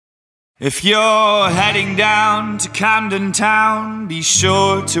If you're heading down to Camden Town, be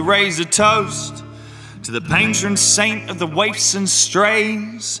sure to raise a toast to the patron saint of the waifs and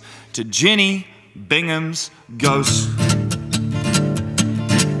strays, to Jinny Bingham's ghost.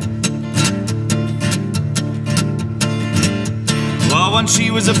 Well, once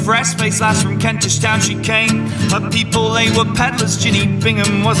she was a fresh-faced lass from Kentish Town she came. Her people, they were peddlers, Jinny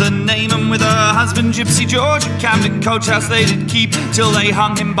Bingham was her name. And with her husband, Gypsy George, at Camden Coach House they did keep, till they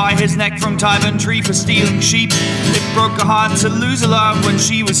hung him by his neck from Tyburn Tree for stealing sheep. It broke her heart to lose her love when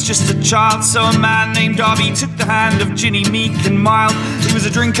she was just a child, so a man named Darby took the hand of Jinny meek and mild. He was a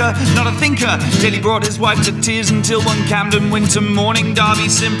drinker, not a thinker, till he brought his wife to tears, until one Camden winter morning Darby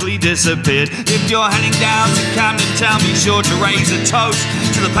simply disappeared. If you're heading down to Camden Town, be sure to raise a toast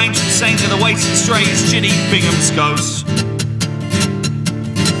to the patron saint of the waifs and strays, Jinny Bingham's ghost.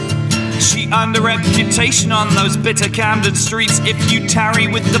 She earned a reputation on those bitter Camden streets. If you tarry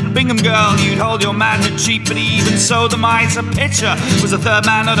with the Bingham girl, you'd hold your manhood cheap. But even so, the miser pitcher was a third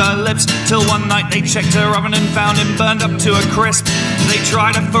man at her lips, till one night they checked her oven and found him burned up to a crisp. They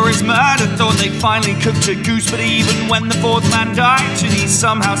tried her for his murder, thought they'd finally cooked a goose, but even when the fourth man died, Jinny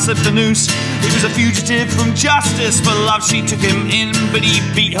somehow slipped the noose. He was a fugitive from justice, for love she took him in, but he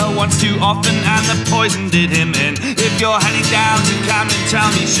beat her once too often and the poison did him in. If you're heading down to Camden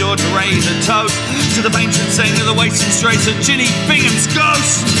Town, be sure to raise a toast to the patron saint of the waifs and strays, of Jinny Bingham's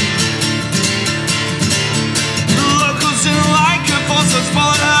ghost. The locals didn't like her, for so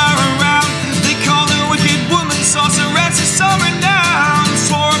followed her around. They called her wicked woman, sorceress of some renown.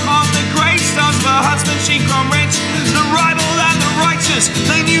 Swore upon the gravestones of her husband she'd grown rich. The rival and the righteous,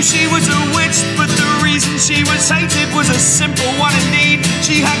 they knew she was a witch, but the reason she was hated was a simple one indeed.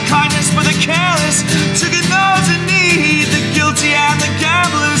 She had kindness for the careless, took in those in need. The guilty and the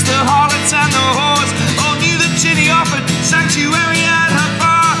gamblers, the harlots and the whores, all knew that Jinny offered sanctuary at her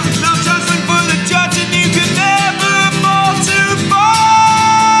bar. No judgment for the judge, and you could never fall too far.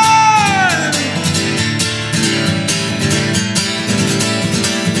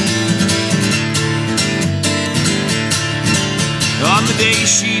 On the day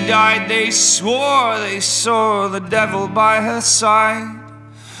she died, they swore they saw the devil by her side.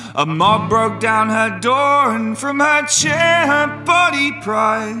 A mob broke down her door, and from her chair her body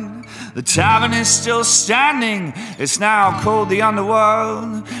pried. The tavern is still standing, it's now called the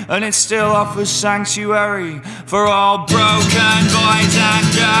Underworld, and it still offers sanctuary for all broken boys and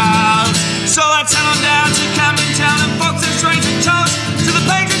girls. So let's